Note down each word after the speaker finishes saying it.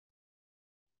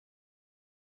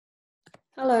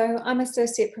Hello, I'm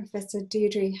Associate Professor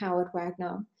Deirdre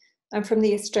Howard-Wagner. I'm from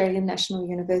the Australian National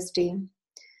University.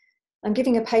 I'm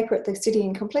giving a paper at the City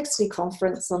and Complexity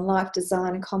Conference on Life,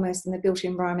 Design and Commerce in the Built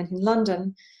Environment in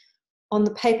London on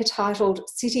the paper titled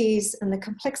Cities and the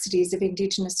Complexities of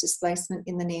Indigenous Displacement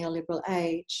in the Neoliberal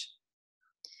Age.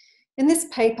 In this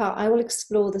paper, I will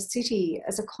explore the city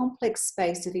as a complex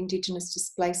space of Indigenous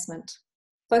displacement,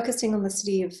 focusing on the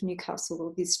city of Newcastle,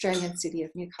 or the Australian city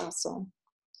of Newcastle.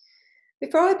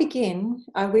 Before I begin,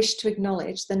 I wish to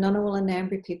acknowledge the Ngunnawal and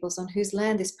Ngambri peoples on whose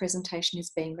land this presentation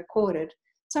is being recorded.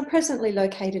 So I'm presently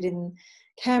located in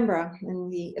Canberra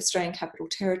in the Australian Capital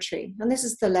Territory, and this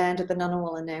is the land of the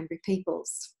Ngunnawal and Ngambri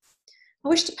peoples. I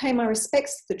wish to pay my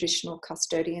respects to the traditional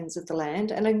custodians of the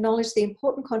land and acknowledge the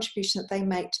important contribution that they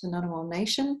make to the Ngunnawal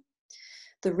Nation,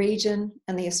 the region,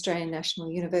 and the Australian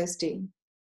National University.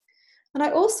 And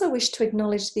I also wish to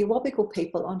acknowledge the Awabakal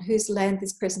people on whose land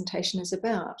this presentation is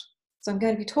about. So I'm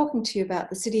going to be talking to you about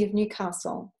the city of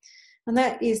Newcastle, and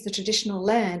that is the traditional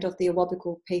land of the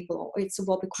Awabakal people, or its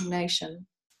Awabakal Nation.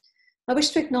 I wish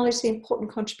to acknowledge the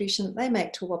important contribution that they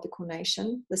make to Awabakal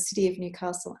Nation, the city of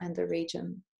Newcastle and the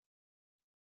region.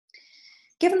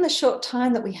 Given the short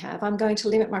time that we have, I'm going to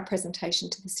limit my presentation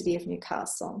to the city of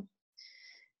Newcastle.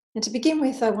 And to begin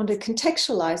with, I want to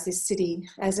contextualise this city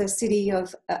as a city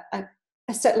of a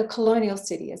settler colonial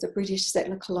city, as a British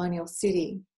settler colonial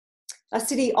city. A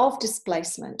city of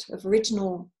displacement, of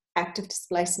original active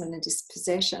displacement and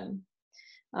dispossession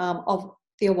of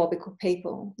the Awabakal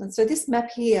people. And so this map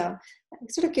here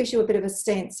sort of gives you a bit of a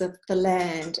sense of the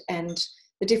land and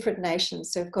the different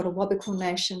nations. So we've got Awabakal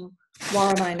Nation,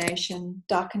 Worimi Nation,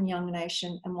 Darkinjung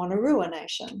Nation, and Wonnarua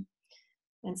Nation.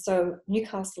 And so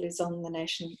Newcastle is on the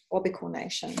nation, Awabakal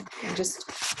Nation. And just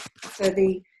so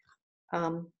the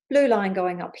blue line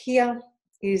going up here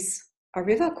is a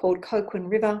river called Coquin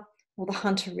River, or the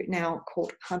Hunter, now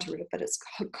called Hunter River, but it's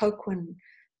Coquin,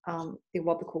 the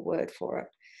Awabakal word for it.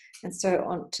 And so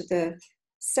on to the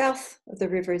south of the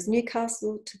river is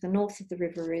Newcastle, to the north of the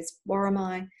river is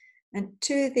Worimi, and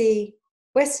to the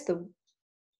west of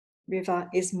the river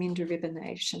is Minderibba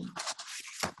Nation.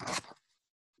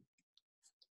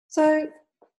 So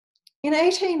in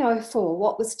 1804,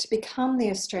 what was to become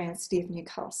the Australian city of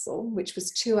Newcastle, which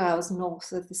was 2 hours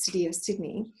north of the city of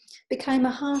Sydney, became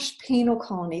a harsh penal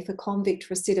colony for convict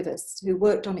recidivists who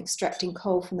worked on extracting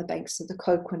coal from the banks of the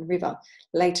Coquin River,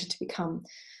 later to become,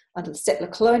 under settler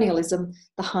colonialism,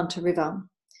 the Hunter River.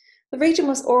 The region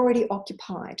was already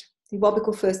occupied. The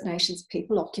Awabakal First Nations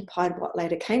people occupied what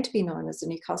later came to be known as the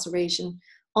Newcastle region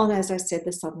on, as I said,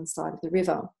 the southern side of the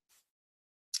river.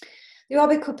 The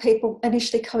Awabakal people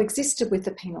initially coexisted with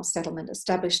the penal settlement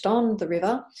established on the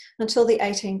river until the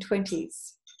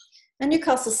 1820s. And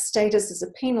Newcastle's status as a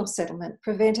penal settlement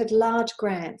prevented large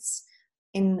grants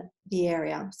in the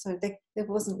area. So there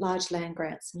wasn't large land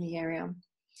grants in the area.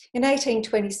 In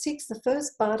 1826, the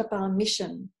first Bardaba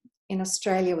mission in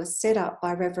Australia was set up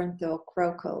by Reverend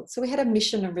Thorpe. So we had a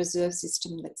mission and reserve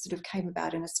system that sort of came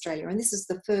about in Australia. And this is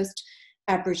the first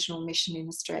Aboriginal mission in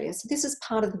Australia. So this is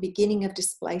part of the beginning of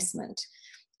displacement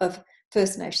of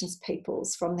First Nations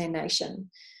peoples from their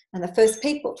nation. And the First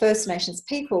Nations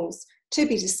peoples to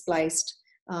be displaced,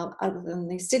 other than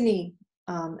the Sydney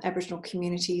Aboriginal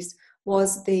communities,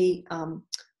 was the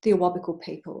Awabakal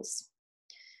peoples.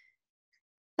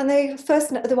 And the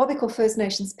Awabakal First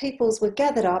Nations peoples were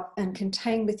gathered up and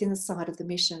contained within the site of the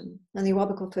mission. And the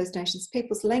Awabakal First Nations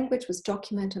peoples' language was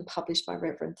documented and published by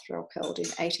Reverend Thorpe in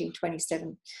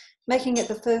 1827, making it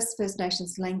the first First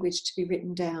Nations language to be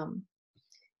written down.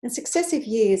 In successive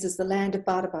years, as the land of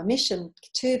Bardaba Mission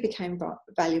too became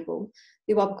valuable,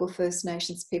 the Awabakal First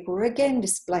Nations people were again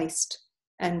displaced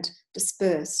and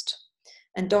dispersed.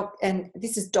 And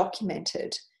this is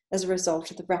documented as a result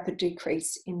of the rapid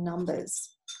decrease in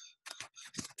numbers.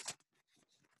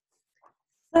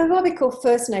 The Awabakal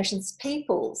First Nations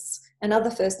peoples and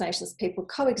other First Nations people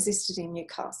coexisted in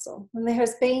Newcastle, and there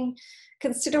has been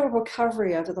considerable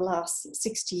recovery over the last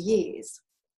 60 years.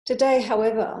 Today,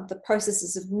 however, the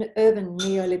processes of urban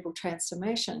neoliberal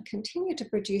transformation continue to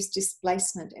produce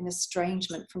displacement and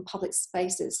estrangement from public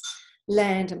spaces,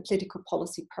 land and political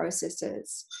policy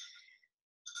processes.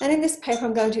 And in this paper,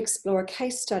 I'm going to explore a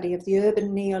case study of the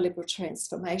urban neoliberal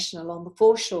transformation along the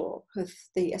foreshore of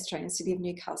the Australian city of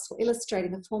Newcastle,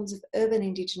 illustrating the forms of urban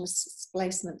Indigenous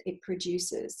displacement it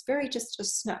produces. Very just a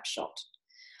snapshot.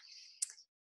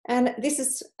 And this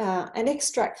is an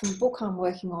extract from a book I'm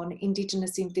working on,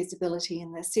 Indigenous Invisibility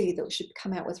in the City, that should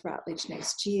come out with Routledge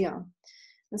next year.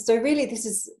 And so really this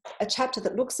is a chapter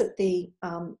that looks at the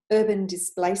urban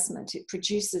displacement it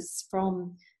produces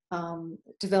from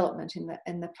development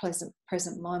in the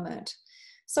present moment.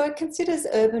 So it considers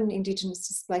urban Indigenous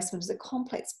displacement as a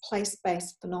complex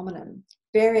place-based phenomenon,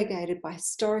 variegated by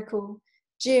historical,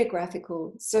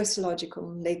 geographical,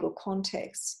 sociological, and legal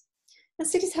contexts. And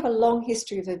cities have a long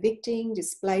history of evicting,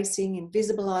 displacing,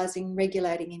 invisibilising,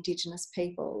 regulating Indigenous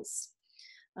peoples.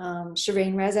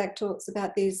 Shireen Razak talks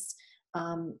about this,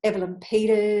 Evelyn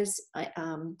Peters,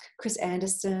 Chris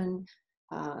Anderson,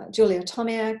 Julia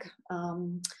Tomiak.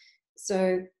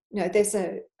 So, there's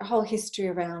a whole history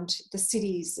around the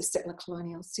cities, the settler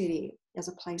colonial city, as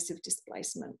a place of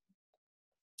displacement.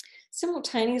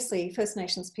 Simultaneously, First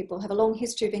Nations people have a long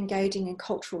history of engaging in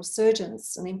cultural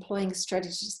surgence and employing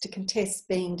strategies to contest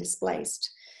being displaced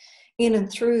in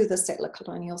and through the settler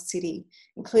colonial city,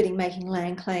 including making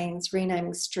land claims,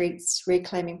 renaming streets,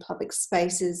 reclaiming public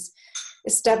spaces,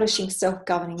 establishing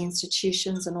self-governing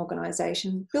institutions and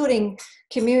organisations, building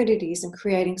communities and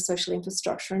creating social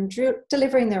infrastructure, and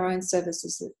delivering their own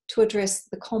services to address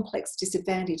the complex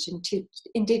disadvantage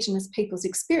Indigenous peoples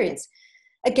experience,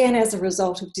 again as a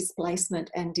result of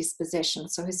displacement and dispossession,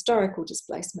 so historical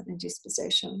displacement and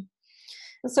dispossession.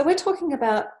 And so we're talking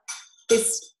about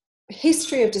this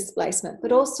history of displacement,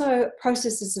 but also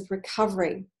processes of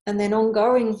recovery and then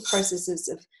ongoing processes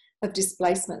of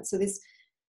displacement. So this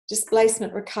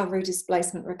displacement, recovery.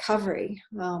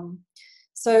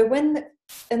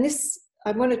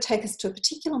 I want to take us to a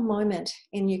particular moment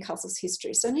in Newcastle's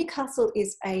history. So Newcastle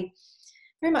is very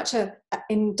much an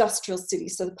industrial city.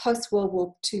 So the post-World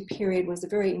War II period was a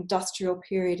very industrial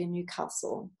period in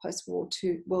Newcastle, World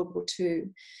War II.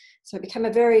 So it became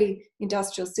a very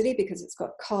industrial city because it's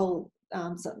got coal,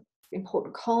 some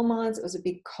important coal mines. It was a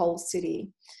big coal city.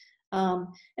 And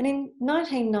in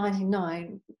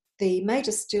 1999, the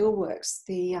major steelworks,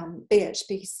 the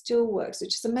BHP Steelworks,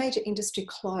 which is a major industry,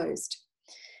 closed.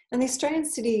 And the Australian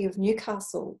city of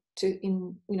Newcastle,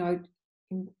 in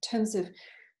terms of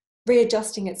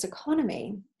readjusting its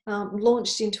economy,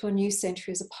 launched into a new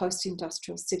century as a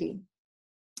post-industrial city.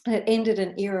 And it ended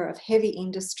an era of heavy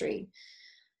industry.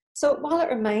 So while it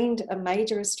remained a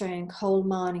major Australian coal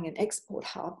mining and export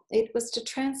hub, it was to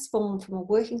transform from a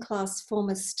working-class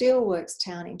former steelworks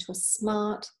town into a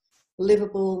smart,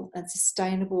 livable and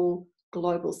sustainable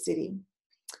global city.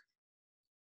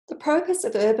 The purpose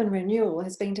of urban renewal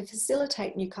has been to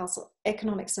facilitate Newcastle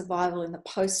economic survival in the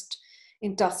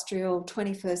post-industrial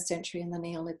 21st century and the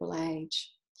neoliberal age.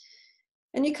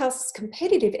 And Newcastle's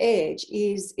competitive edge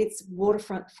is its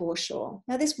waterfront foreshore.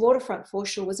 Now, this waterfront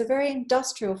foreshore was a very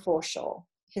industrial foreshore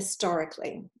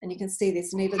historically, and you can see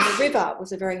this, and even the river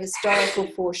was a very historical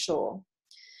foreshore.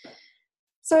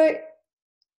 So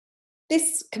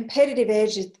this competitive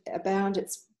edge is around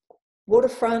its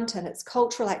waterfront and its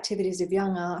cultural activities of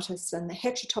young artists and the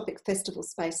heterotopic festival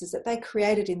spaces that they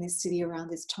created in this city around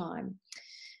this time.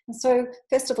 And so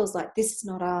festivals like This Is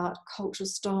Not Art, Cultural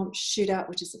Stomp, Shootout,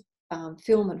 which is a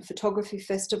film and photography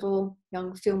festival,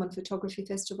 Young Film and Photography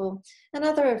Festival, and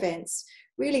other events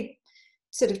really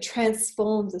sort of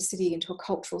transformed the city into a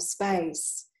cultural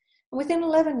space. And within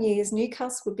 11 years,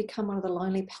 Newcastle would become one of the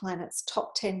Lonely Planet's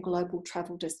top 10 global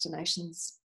travel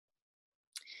destinations.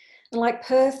 And like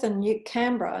Perth and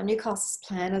Canberra, Newcastle's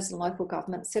planners and local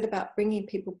government set about bringing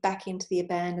people back into the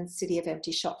abandoned city of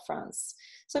empty shop fronts.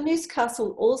 So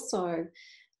Newcastle also,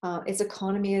 its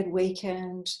economy had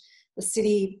weakened, the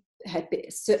city had been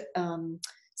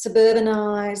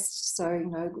suburbanised, so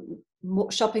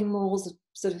shopping malls had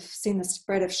sort of seen the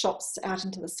spread of shops out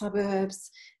into the suburbs,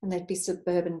 and there'd be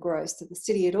suburban growth. So the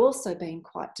city had also been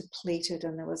quite depleted,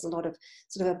 and there was a lot of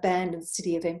sort of abandoned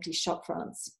city of empty shop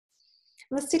fronts.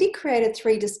 And the city created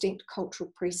 3 distinct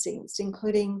cultural precincts,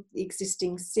 including the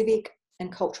existing civic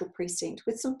and cultural precinct,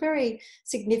 with some very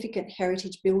significant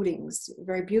heritage buildings,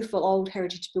 very beautiful old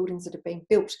heritage buildings that have been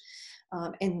built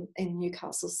in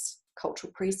Newcastle's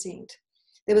cultural precinct.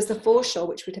 There was the foreshore,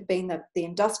 which would have been the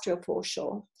industrial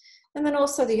foreshore, and then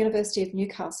also the University of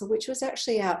Newcastle, which was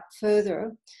actually out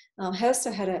further.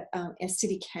 Also had a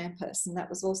city campus, and that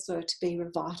was also to be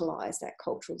revitalised.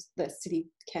 The city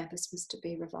campus was to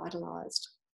be revitalised.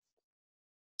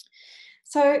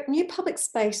 So new public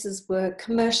spaces were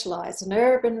commercialised, and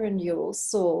urban renewal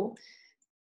saw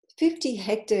 50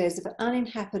 hectares of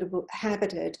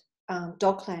uninhabited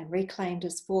dockland reclaimed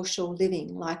as foreshore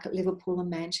living, like at Liverpool and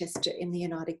Manchester in the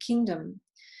United Kingdom.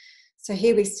 So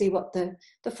here we see what the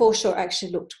foreshore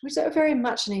actually looked. It was very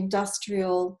much an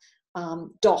industrial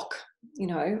dock,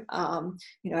 where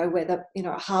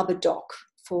a harbour dock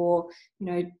for,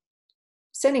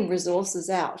 sending resources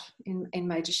out in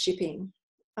major shipping.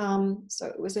 So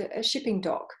it was a shipping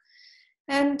dock.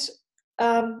 And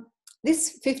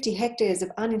This 50 hectares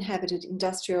of uninhabited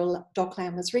industrial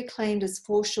dockland was reclaimed as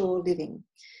foreshore living.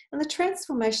 And the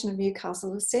transformation of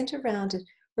Newcastle is centred around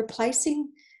replacing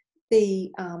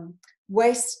the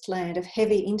wasteland of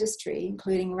heavy industry,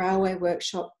 including railway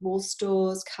workshop, wool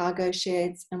stores, cargo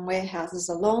sheds and warehouses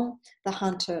along the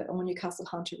Hunter or Newcastle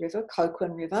Hunter River,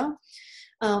 Coquin River,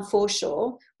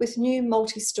 foreshore, with new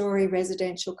multi-storey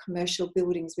residential commercial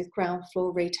buildings with ground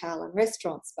floor retail and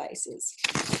restaurant spaces.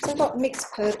 So we've got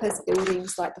mixed purpose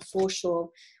buildings like the foreshore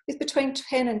with between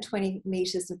 10 and 20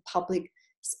 metres of public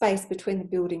space between the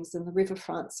buildings and the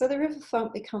riverfront. So the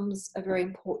riverfront becomes a very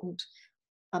important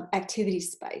activity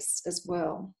space as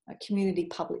well, a community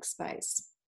public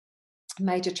space,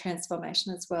 major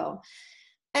transformation as well.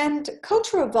 And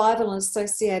cultural revival and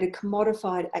associated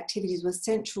commodified activities were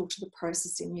central to the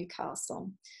process in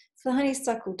Newcastle. So the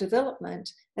honeysuckle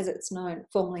development, as it's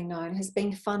formerly known, has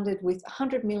been funded with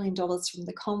 $100 million from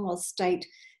the Commonwealth State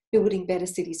Building Better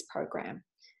Cities program.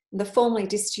 And the formerly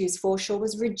disused foreshore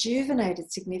was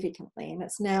rejuvenated significantly, and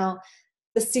it's now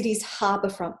the city's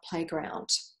harbourfront playground.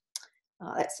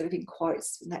 That's sort of in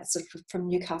quotes, and that's sort of from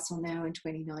Newcastle Now in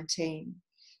 2019.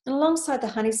 And alongside the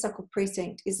honeysuckle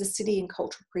precinct is the city and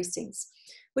cultural precincts,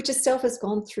 which itself has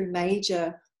gone through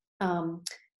major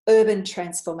urban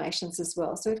transformations as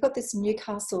well. So we've got this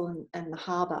Newcastle and the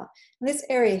harbour. And this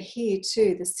area here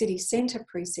too, the city centre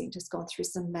precinct, has gone through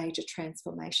some major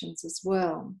transformations as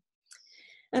well.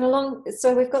 And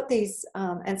so we've got these,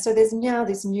 and so there's now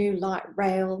this new light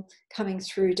rail coming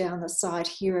through down the side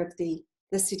here of the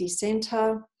city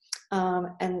centre.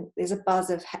 And there's a buzz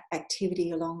of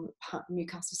activity along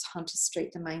Newcastle's Hunter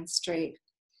Street, the main street.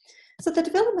 So the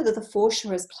development of the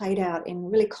foreshore has played out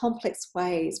in really complex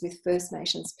ways with First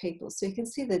Nations people. So you can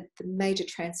see the major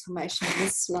transformation in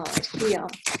this slide here.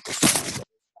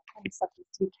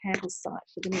 The campus site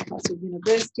for the Newcastle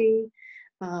University,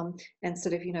 and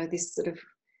sort of, this sort of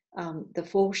the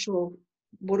foreshore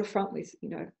waterfront with,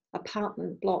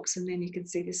 apartment blocks, and then you can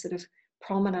see this sort of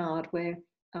promenade where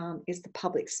is the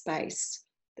public space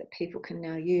that people can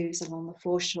now use along the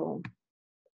foreshore.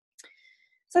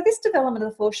 So this development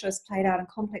of the foreshore has played out in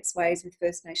complex ways with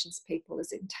First Nations people,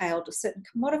 as it entailed a certain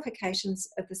commodifications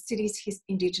of the city's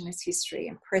Indigenous history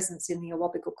and presence in the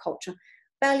Awabakal culture,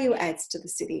 value adds to the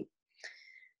city.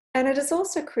 And it has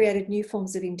also created new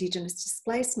forms of Indigenous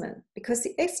displacement, because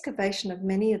the excavation of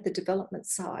many of the development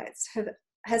sites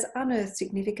has unearthed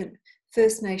significant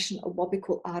First Nation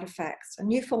Awabakal artefacts, and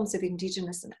new forms of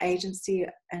Indigenous and agency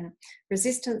and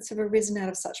resistance have arisen out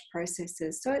of such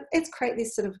processes. So it's created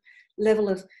this sort of level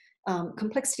of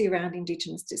complexity around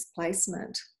Indigenous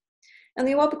displacement. And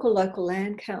the Awabakal local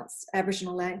land counts,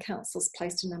 Aboriginal land councils,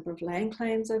 placed a number of land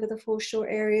claims over the foreshore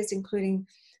areas, including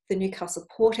the Newcastle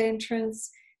Port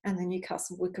entrance and the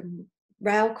Newcastle Wickham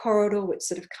rail corridor, which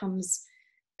sort of comes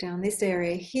down this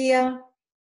area here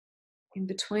in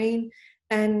between.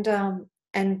 And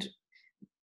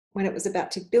when it was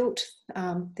about to be built,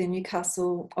 the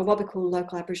Newcastle Awabakal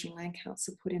local Aboriginal land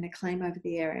council put in a claim over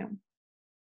the area.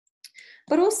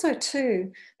 But also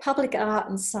too, public art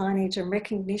and signage and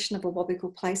recognition of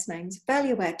Awabakal place names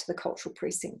value add to the cultural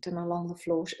precinct and along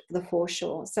the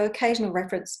foreshore. So occasional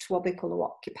reference to Awabakal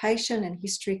occupation and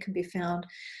history can be found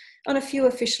on a few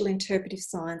official interpretive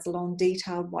signs along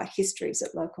detailed white histories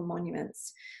at local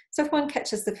monuments. So if one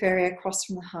catches the ferry across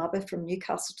from the harbour from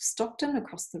Newcastle to Stockton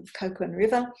across the Coquin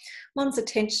River, one's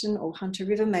attention, or Hunter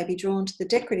River, may be drawn to the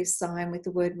decorative sign with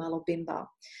the word Mullabimba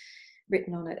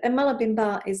written on it. And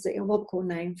Mullabimba is the Awabakal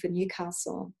name for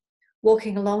Newcastle.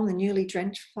 Walking along the newly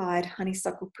gentrified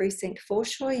Honeysuckle Precinct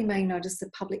foreshore, you may notice the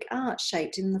public art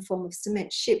shaped in the form of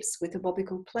cement ships with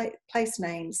Awabakal place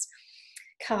names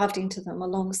carved into them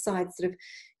alongside sort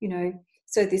of,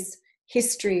 so this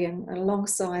history and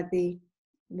alongside the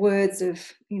words of,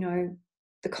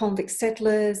 the convict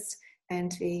settlers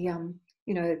and the,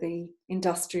 the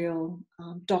industrial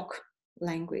dock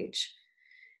language.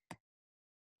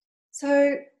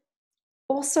 So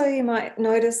also you might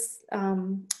notice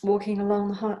walking along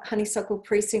the Honeysuckle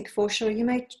Precinct foreshore, you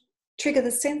may trigger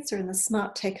the sensor and the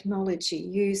smart technology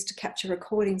used to capture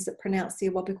recordings that pronounce the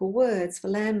Awabakal words for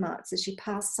landmarks as you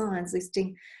pass signs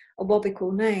listing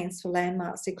Awabakal names for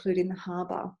landmarks, including the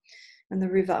harbour and the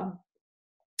river,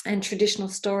 and traditional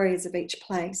stories of each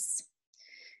place.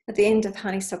 At the end of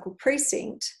Honeysuckle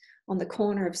Precinct, on the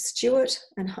corner of Stewart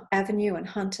Avenue and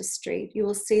Hunter Street, you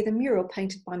will see the mural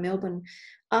painted by Melbourne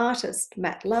artist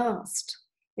Matt Last.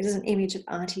 It is an image of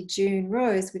Auntie June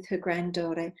Rose with her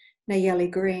granddaughter Nayeli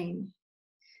Green.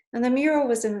 And the mural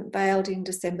was unveiled in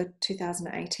December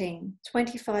 2018,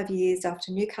 25 years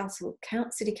after Newcastle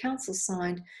City Council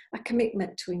signed a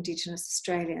commitment to Indigenous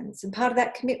Australians. And part of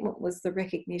that commitment was the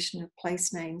recognition of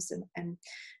place names and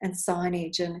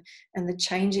signage and the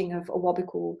changing of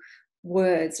Awabakal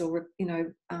words, or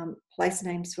place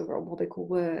names for Awabakal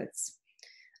words.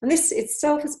 And this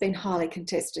itself has been highly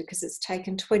contested because it's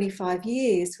taken 25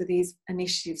 years for these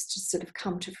initiatives to sort of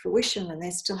come to fruition, and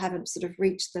they still haven't sort of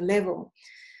reached the level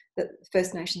that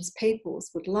First Nations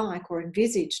peoples would like or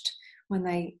envisaged when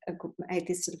they made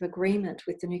this sort of agreement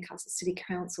with the Newcastle City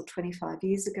Council 25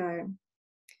 years ago.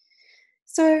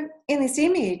 So in this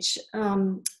image,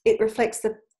 it reflects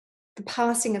the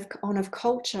passing on of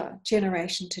culture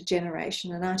generation to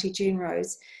generation. And Auntie June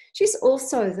Rose, she's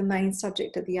also the main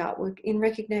subject of the artwork in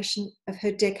recognition of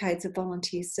her decades of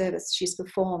volunteer service. She's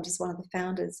performed as one of the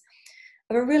founders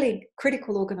of a really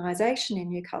critical organisation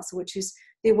in Newcastle, which is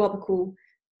the Awabakal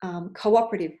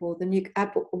Cooperative, or the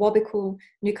Awabakal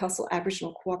Newcastle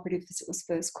Aboriginal Cooperative as it was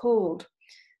first called.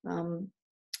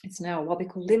 It's now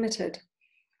Awabakal Limited.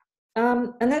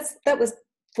 And that was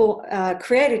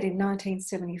created in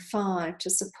 1975 to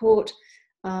support,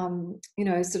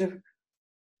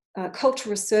 cultural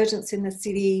resurgence in the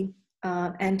city,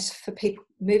 and for people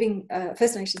moving,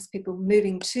 First Nations people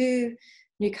moving to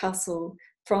Newcastle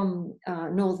from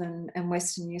northern and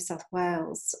western New South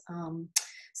Wales,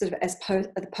 sort of as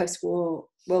the post-war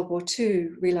World War II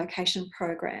relocation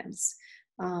programs.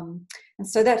 And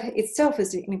so that itself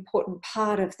is an important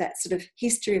part of that sort of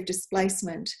history of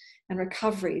displacement and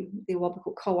recovery. The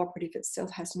Awabakal Cooperative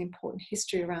itself has an important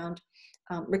history around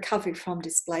recovery from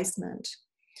displacement.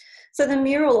 So the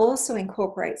mural also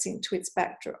incorporates into its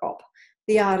backdrop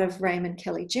the art of Raymond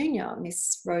Kelly Jr.,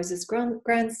 Miss Rose's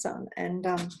grandson, and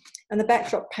the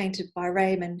backdrop painted by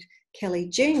Raymond Kelly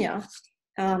Jr.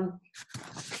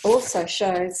 Also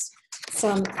shows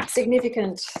some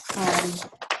significant,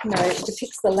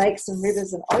 depicts the lakes and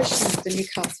rivers and oceans of the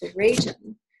Newcastle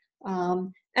region,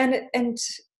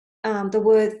 the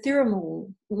word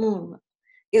Thiramun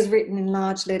is written in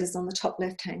large letters on the top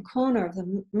left-hand corner of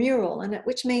the mural,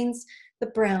 which means the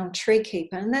brown tree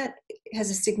keeper, and that has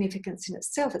a significance in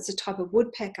itself. It's a type of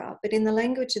woodpecker, but in the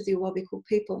language of the Awabakal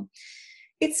people,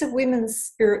 it's a women's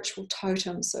spiritual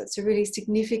totem, so it's a really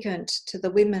significant to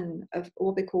the women of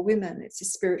Awabakal women. It's a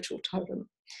spiritual totem.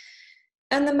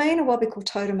 And the main Awabakal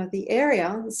totem of the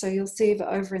area, so you'll see it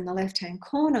over in the left-hand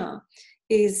corner,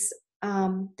 is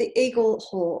the eagle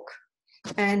hawk,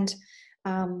 and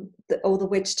or the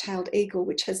wedge-tailed eagle,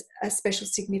 which has a special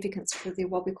significance for the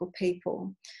Awabakal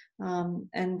people.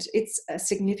 And it's a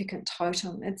significant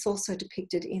totem. It's also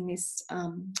depicted in this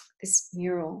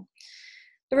mural.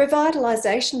 The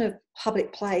revitalisation of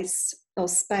public place or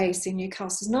space in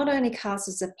Newcastle is not only cast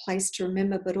as a place to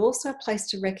remember, but also a place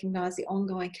to recognise the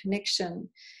ongoing connection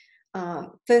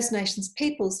First Nations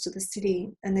peoples to the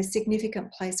city and their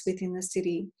significant place within the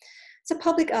city. So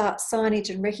public art, signage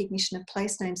and recognition of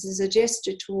place names is a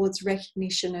gesture towards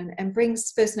recognition and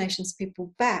brings First Nations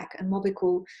people back and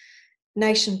Awabakal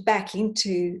nation back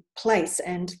into place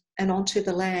and onto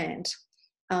the land.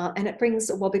 And it brings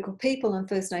Awabakal people and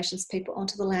First Nations people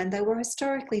onto the land they were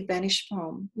historically vanished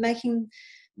from, making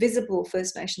visible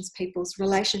First Nations people's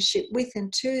relationship with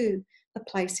and to the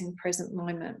place in present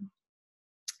moment.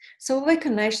 So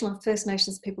Awabakal Nation and First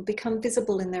Nations people become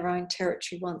visible in their own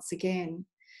territory once again.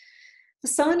 The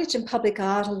signage and public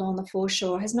art along the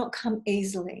foreshore has not come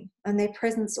easily, and their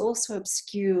presence also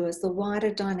obscures the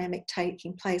wider dynamic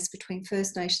taking place between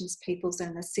First Nations peoples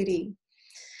and the city.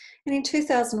 And in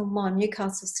 2001,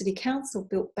 Newcastle City Council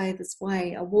built Bathers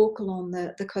Way, a walk along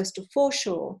the coastal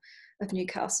foreshore of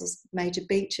Newcastle's major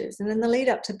beaches. And in the lead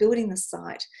up to building the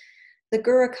site, the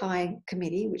Gurakai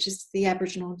Committee, which is the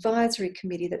Aboriginal Advisory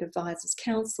Committee that advises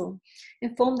Council,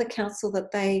 informed the Council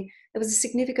that there was a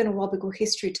significant Awabakal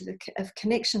history of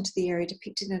connection to the area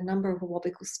depicted in a number of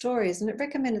Awabakal stories, and it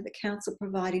recommended the Council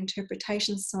provide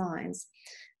interpretation signs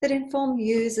that inform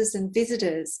users and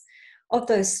visitors of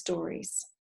those stories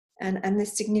and the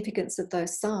significance of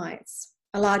those sites.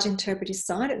 A large interpretive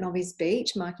sign at Nobby's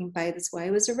Beach marking Bathers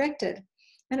Way was erected,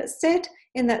 and it said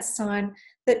in that sign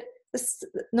that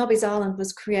Nobby's Island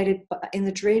was created in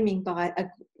the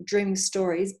dreaming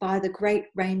stories by the great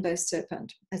rainbow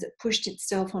serpent as it pushed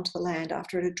itself onto the land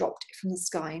after it had dropped from the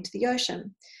sky into the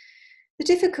ocean. The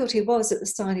difficulty was that the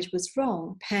signage was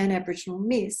wrong. Pan-Aboriginal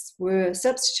myths were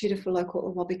substituted for local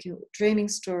Awabakal dreaming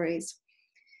stories.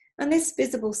 And these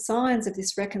visible signs of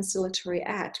this reconciliatory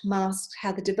act masked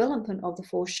how the development of the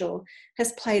foreshore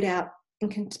has played out in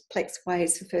complex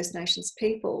ways for First Nations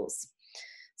peoples.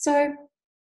 So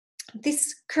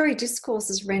This Koori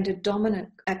discourses rendered dominant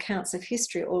accounts of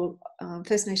history, or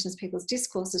First Nations people's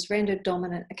discourses rendered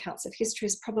dominant accounts of history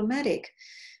as problematic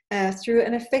through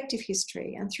an effective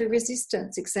history and through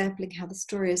resistance, exampling how the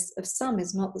story of some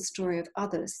is not the story of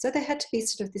others. So there had to be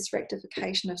sort of this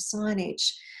rectification of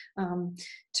signage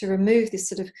to remove this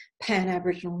sort of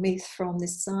pan-Aboriginal myth from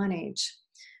this signage.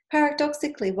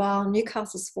 Paradoxically, while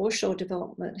Newcastle's foreshore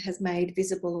development has made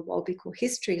visible Awabakal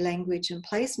history, language and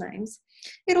place names,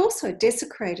 it also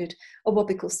desecrated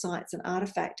Awabakal sites and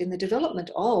artefact in the development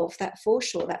of that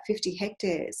foreshore, that 50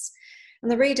 hectares.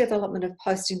 And the redevelopment of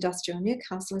post-industrial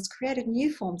Newcastle has created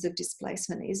new forms of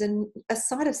displacement. It is a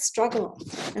site of struggle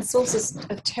and sources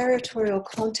of territorial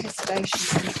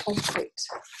contestation and conflict.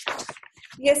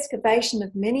 The excavation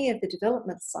of many of the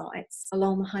development sites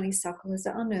along the honeysuckle has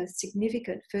unearthed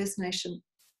significant First Nation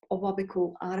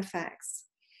Awabakal artefacts.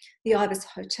 The Ibis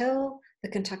Hotel, the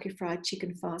Kentucky Fried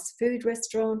Chicken fast food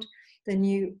restaurant, the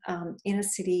new inner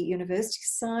city university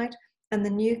site, and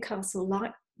the Newcastle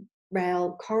Light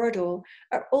Rail corridor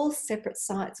are all separate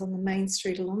sites on the main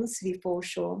street along the city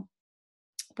foreshore,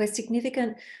 where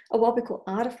significant Awabakal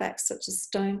artefacts such as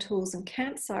stone tools and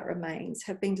campsite remains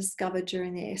have been discovered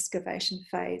during the excavation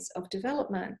phase of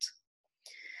development.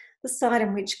 The site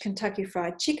in which Kentucky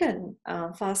Fried Chicken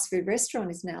fast food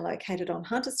restaurant is now located on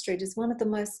Hunter Street is one of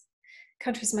the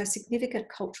country's most significant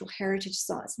cultural heritage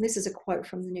sites. And this is a quote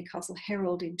from the Newcastle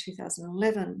Herald in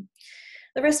 2011.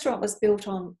 The restaurant was built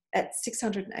at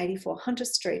 684 Hunter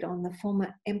Street on the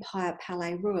former Empire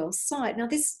Palais Royal site. Now,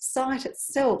 this site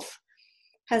itself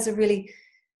has a really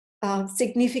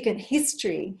significant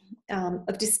history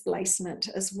of displacement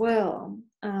as well.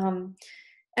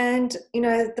 And, you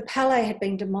know, the Palais had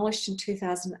been demolished in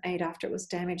 2008 after it was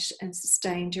damaged and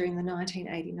sustained during the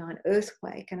 1989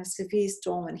 earthquake, and a severe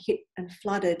storm and hit and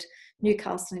flooded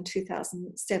Newcastle in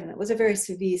 2007. It was a very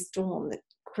severe storm that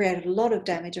created a lot of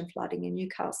damage and flooding in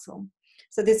Newcastle.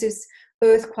 So there's this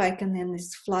earthquake and then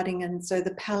this flooding, and so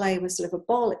the Palais was sort of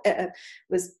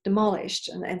was demolished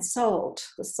and sold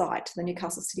the site to the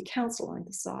Newcastle City Council owned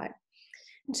the site.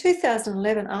 In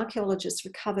 2011, archaeologists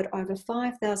recovered over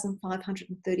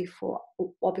 5,534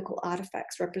 Awabakal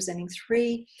artefacts representing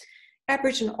 3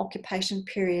 Aboriginal occupation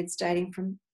periods dating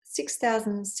from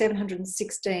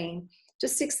 6,716 to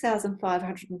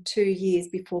 6,502 years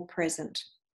before present.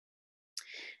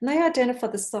 And they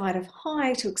identified the site of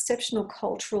high to exceptional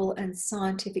cultural and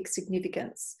scientific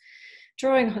significance,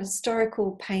 drawing on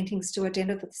historical paintings to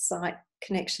identify the site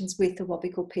connections with the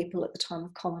Awabakal people at the time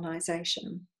of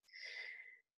colonisation.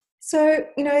 So,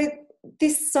 you know,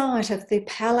 this site of the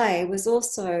Palais was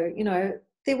also, you know,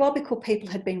 the Awabakal people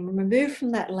had been removed from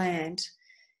that land,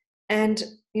 and,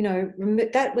 you know,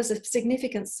 that was a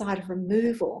significant site of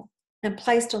removal and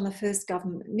placed on the first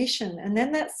government mission. And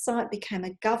then that site became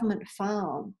a government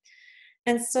farm.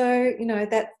 And so, you know,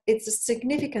 that it's a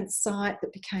significant site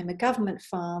that became a government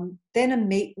farm, then a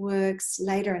meatworks,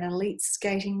 later an elite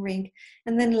skating rink,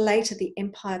 and then later the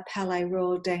Empire Palais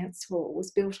Royal Dance Hall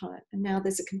was built on it. And now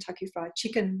there's a Kentucky Fried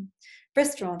Chicken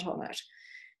restaurant on it.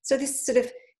 So this sort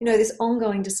of, you know, this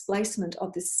ongoing displacement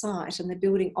of this site and the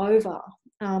building over.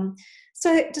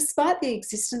 So despite the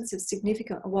existence of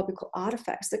significant Awabakal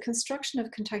artefacts, the construction of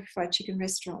Kentucky Fried Chicken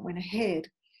restaurant went ahead,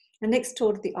 and next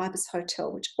door to the Ibis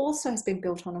Hotel, which also has been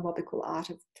built on Awabakal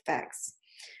artefacts.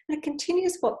 And it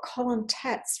continues what Colin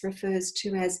Tatz refers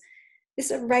to as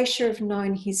this erasure of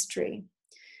known history,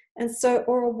 and so,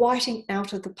 or a whiting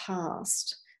out of the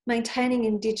past, maintaining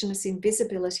Indigenous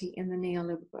invisibility in the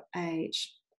neoliberal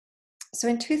age. So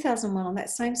in 2001, on that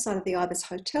same site of the Ibis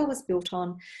Hotel was built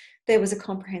on, there was a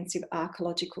comprehensive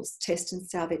archaeological test and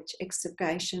salvage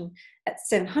excavation at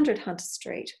 700 Hunter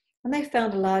Street, and they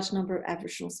found a large number of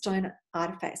Aboriginal stone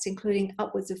artefacts, including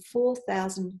upwards of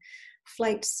 4,000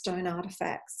 flaked stone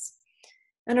artefacts.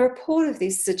 And a report of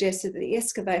this suggested that the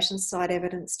excavation site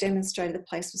evidence demonstrated the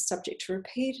place was subject to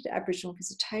repeated Aboriginal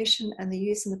visitation and the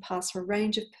use in the past for a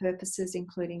range of purposes,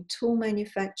 including tool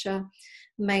manufacture,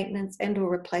 maintenance and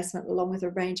or replacement, along with a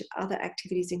range of other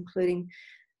activities, including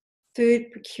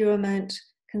food procurement,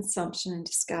 consumption and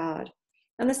discard.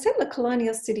 And the settler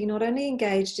colonial city not only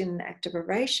engaged in an act of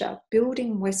erasure,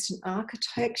 building Western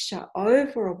architecture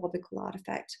over a Awabakal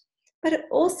artefact, but it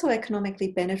also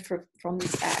economically benefited from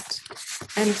this act.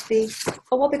 And the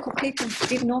Awabakal people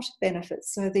did not benefit.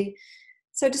 So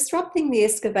disrupting the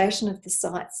excavation of the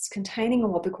sites containing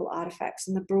Awabakal artefacts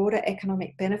and the broader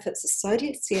economic benefits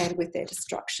associated with their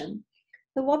destruction,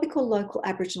 the Awabakal Local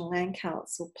Aboriginal Land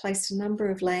Council placed a number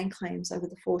of land claims over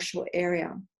the foreshore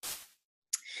area,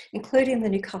 including the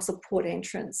Newcastle Port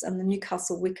Entrance and the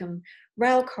Newcastle Wickham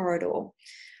Rail Corridor,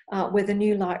 where the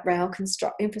new light rail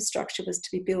infrastructure was to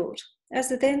be built. As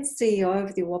the then CEO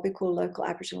of the Awabakal Local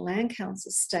Aboriginal Land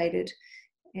Council stated,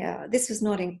 this was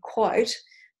not in quote,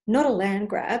 not a land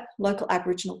grab. Local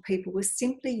Aboriginal people were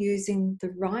simply using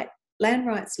the land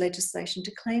rights legislation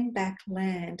to claim back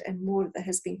land and water that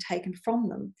has been taken from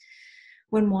them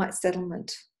when white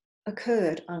settlement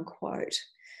occurred, unquote.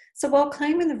 So while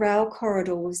claiming the rail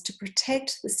corridor was to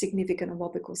protect the significant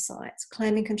Awabakal sites,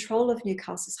 claiming control of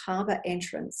Newcastle's harbour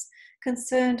entrance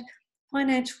concerned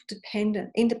financial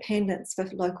independence for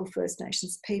local First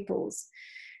Nations peoples.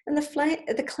 And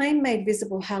the claim made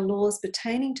visible how laws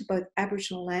pertaining to both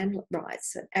Aboriginal land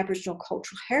rights and Aboriginal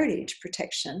cultural heritage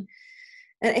protection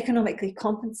and economically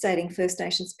compensating First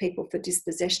Nations people for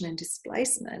dispossession and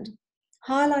displacement,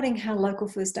 highlighting how local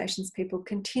First Nations people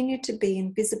continue to be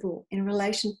invisible in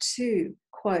relation to,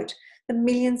 quote, the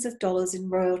millions of dollars in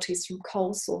royalties from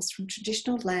coal sourced from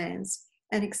traditional lands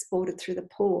and exported through the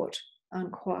port,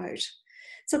 unquote.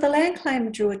 So the land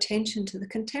claim drew attention to the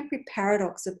contemporary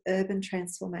paradox of urban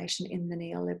transformation in the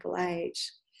neoliberal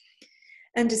age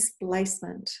and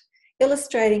displacement,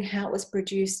 illustrating how it was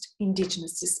produced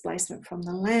Indigenous displacement from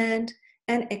the land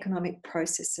and economic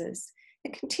processes.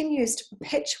 It continues to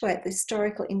perpetuate the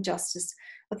historical injustice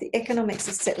of the economics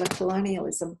of settler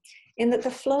colonialism in that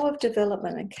the flow of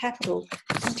development and capital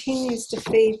continues to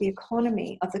feed the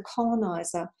economy of the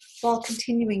coloniser while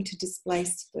continuing to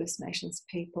displace First Nations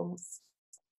peoples.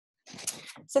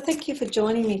 So thank you for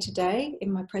joining me today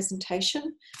in my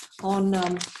presentation on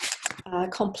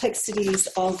complexities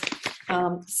of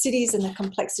cities and the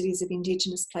complexities of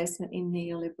Indigenous placement in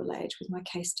neoliberal age with my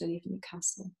case study of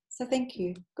Newcastle. So thank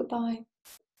you. Goodbye.